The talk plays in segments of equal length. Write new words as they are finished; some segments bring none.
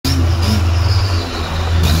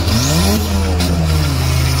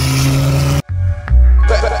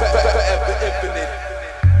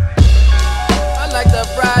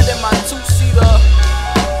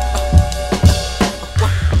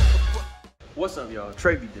What's up, y'all?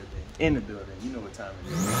 Trey in the building. You know what time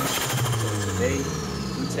it is. So today,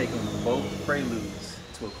 we're taking both Preludes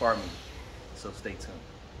to a car meet. So stay tuned.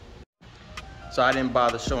 So I didn't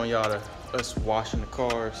bother showing y'all us washing the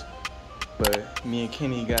cars, but me and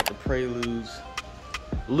Kenny got the Preludes,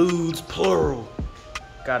 Ludes plural,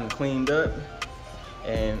 got them cleaned up.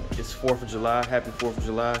 And it's 4th of July. Happy 4th of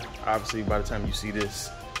July. Obviously, by the time you see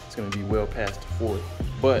this, it's gonna be well past the 4th.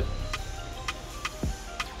 But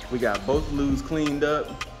we got both Ludes cleaned up,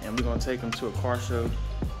 and we're gonna take them to a car show.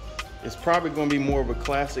 It's probably gonna be more of a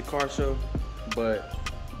classic car show, but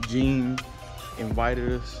Gene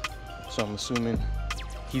invited us, so I'm assuming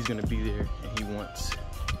he's gonna be there, and he wants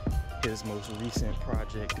his most recent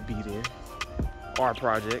project to be there. Our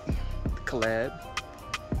project, the collab.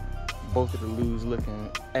 Both of the Ludes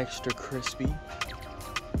looking extra crispy.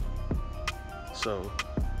 So,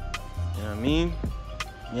 you know what I mean?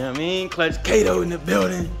 You know what I mean? Clutch Kato in the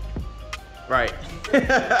building. Right.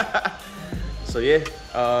 So yeah,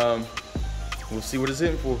 we'll see what it's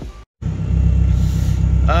in for.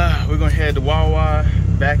 We're gonna head to Wawa,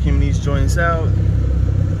 vacuum these joints out.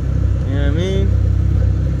 You know what I mean?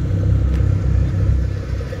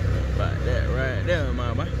 Like that right there,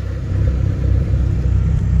 mama.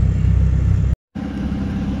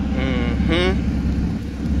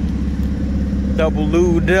 Double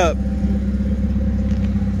lubed up.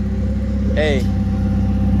 Hey,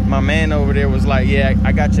 my man over there was like, yeah,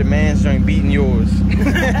 I got your man's joint beating yours. I'm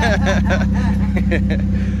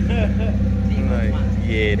like,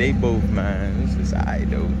 yeah, they both mine. It's just alright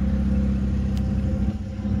though.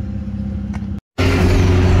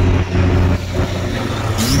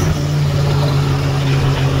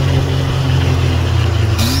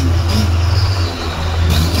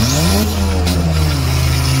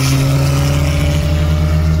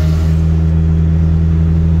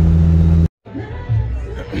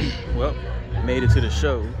 Made it to the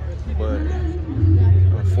show, but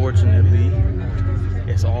unfortunately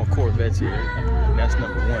it's all Corvettes here, and that's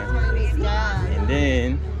number one. And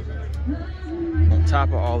then on top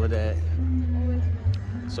of all of that,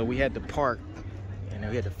 so we had to park and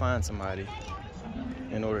we had to find somebody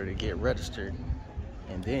in order to get registered.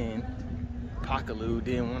 And then Pockaloo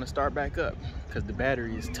didn't want to start back up because the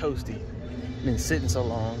battery is toasty. Been sitting so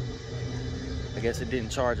long, I guess it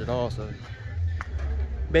didn't charge at all. So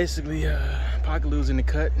basically, Pockaloo's in the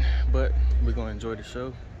cut, but we're gonna enjoy the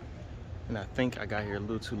show. And I think I got here a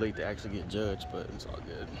little too late to actually get judged, but it's all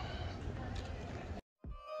good.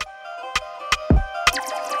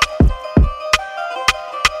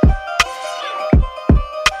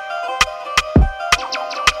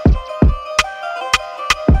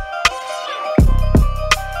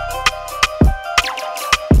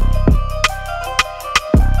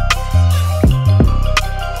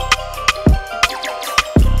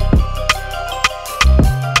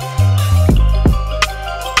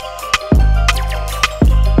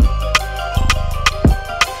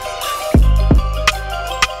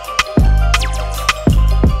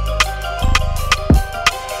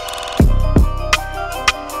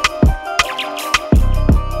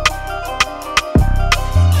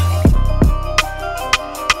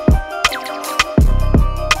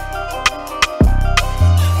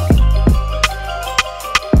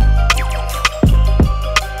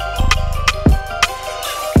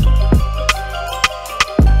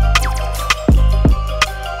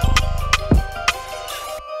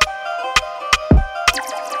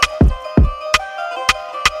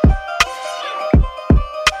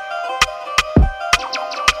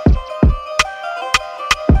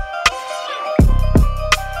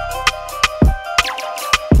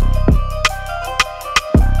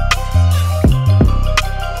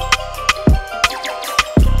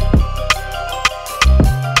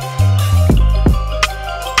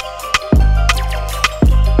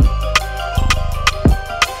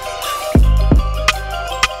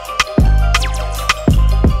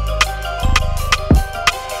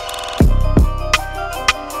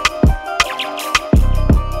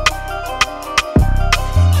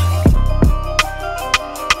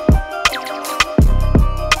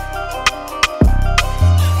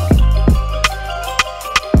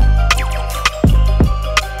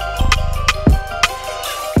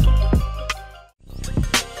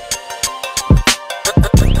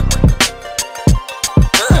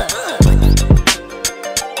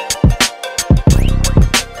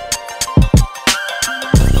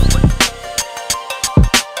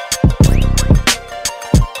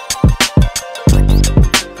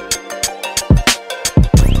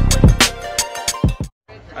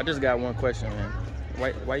 I just got one question, man.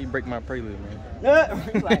 Why you break my Prelude,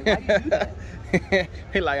 man? Like, why you do that?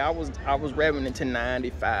 Hey, like I was revving into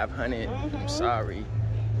 9,500. I'm sorry.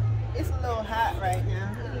 It's a little hot right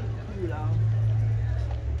now. You know.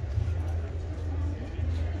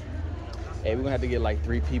 Hey, we're gonna have to get like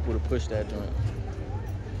 3 people to push that joint.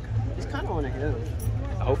 It's kind of on a hill.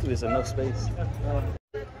 Hopefully there's enough space.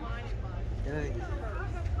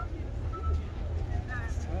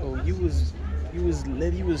 Oh, you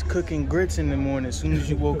was cooking grits in the morning as soon as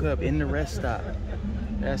you woke up in the rest stop.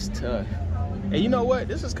 That's tough. And you know what?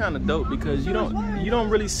 This is kind of dope because you don't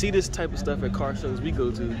really see this type of stuff at car shows we go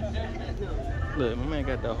to. Look, my man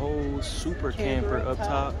got the whole super camper up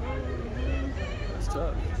top. That's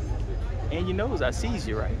tough. And you know, I sees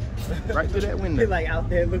you right through that window. You're like out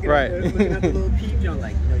there looking, right. looking at the little peep joint,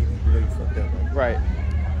 like, you fucked up. Right.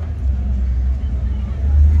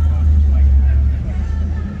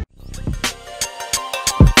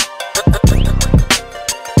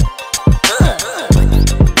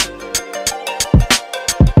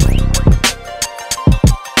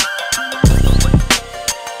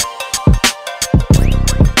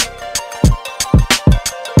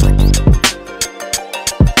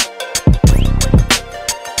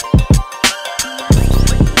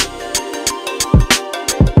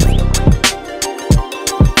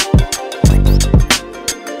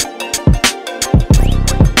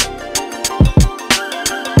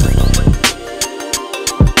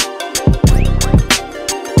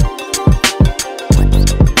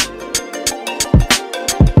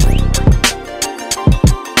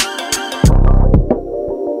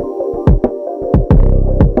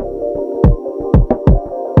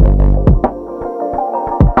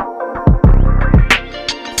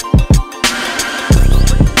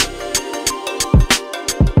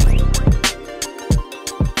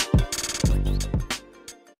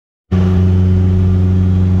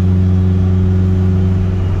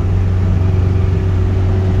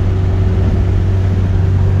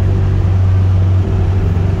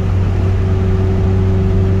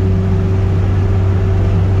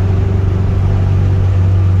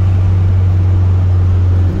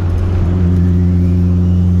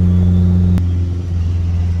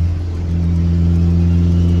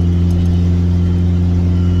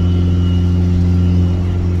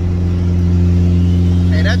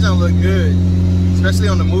 Don't look good, especially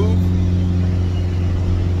on the move.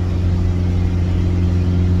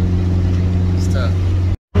 It's tough.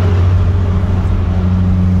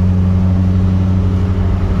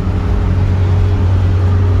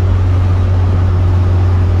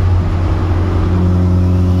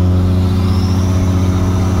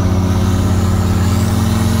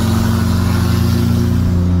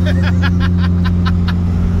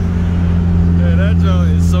 Yeah, that joint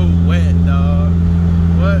is so wet, dog.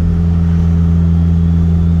 What?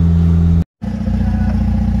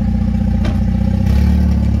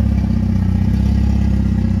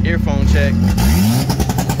 Earphone check.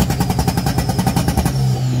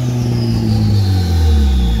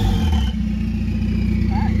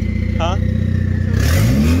 Huh?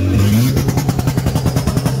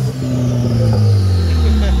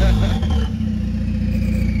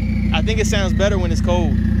 I think it sounds better when it's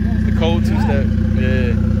cold. The cold two-step.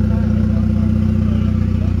 Yeah.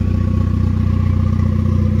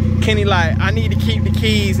 Kenny like, I need to keep the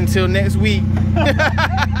keys until next week.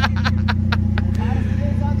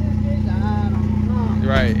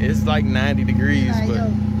 Right, it's like 90 degrees, like, but yo,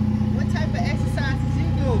 what type of exercises you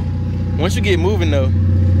do? once you get moving though,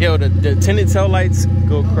 yo, the tinted tail lights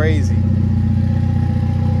go crazy.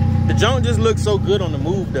 The joint just looks so good on the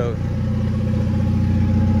move though.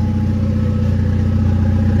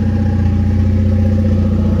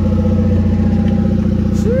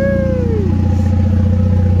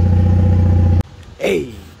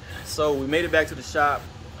 Hey, so we made it back to the shop.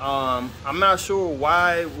 I'm not sure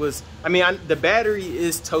why it was. I mean, the battery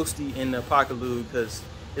is toasty in the pocket lube because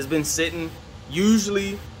it's been sitting.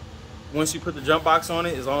 Usually, once you put the jump box on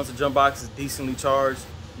it, as long as the jump box is decently charged,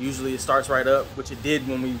 usually it starts right up, which it did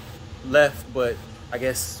when we left, but I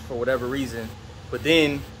guess for whatever reason. But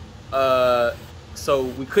then, so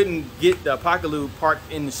we couldn't get the pocket lube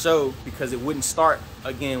parked in the show because it wouldn't start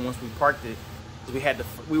again once we parked it.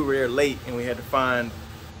 We were there late and we had to find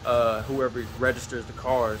whoever registers the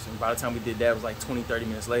cars, and by the time we did that it was like 20-30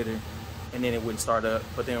 minutes later, and then it wouldn't start up.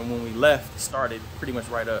 But then when we left, it started pretty much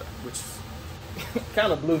right up, which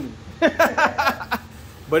kind of blew me.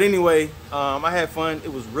 But anyway, I had fun.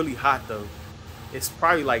 It was really hot though. It's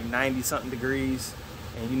probably like 90 something degrees,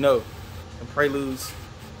 and you know, the Preludes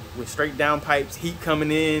with straight down pipes, heat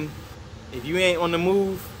coming in, if you ain't on the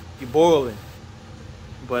move, you're boiling.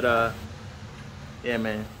 But yeah,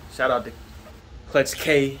 man, shout out to Clutch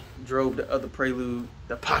K, drove the other Prelude,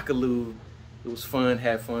 the Pocket Lube, It was fun,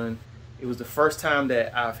 had fun. It was the first time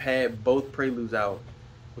that I've had both Preludes out,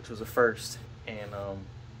 which was a first, and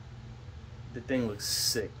the thing looks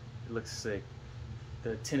sick. It looks sick.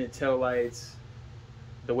 The tinted taillights,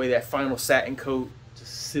 the way that final satin coat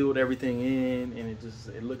just sealed everything in, and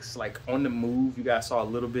it looks like on the move. You guys saw a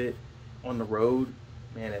little bit on the road.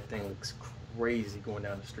 Man, that thing looks crazy going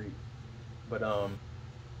down the street. But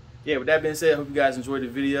yeah, with that being said, I hope you guys enjoyed the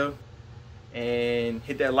video, and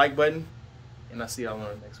hit that like button, and I'll see y'all on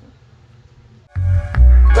the next one.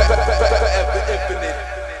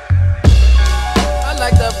 I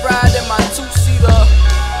like the ride in my two-seater.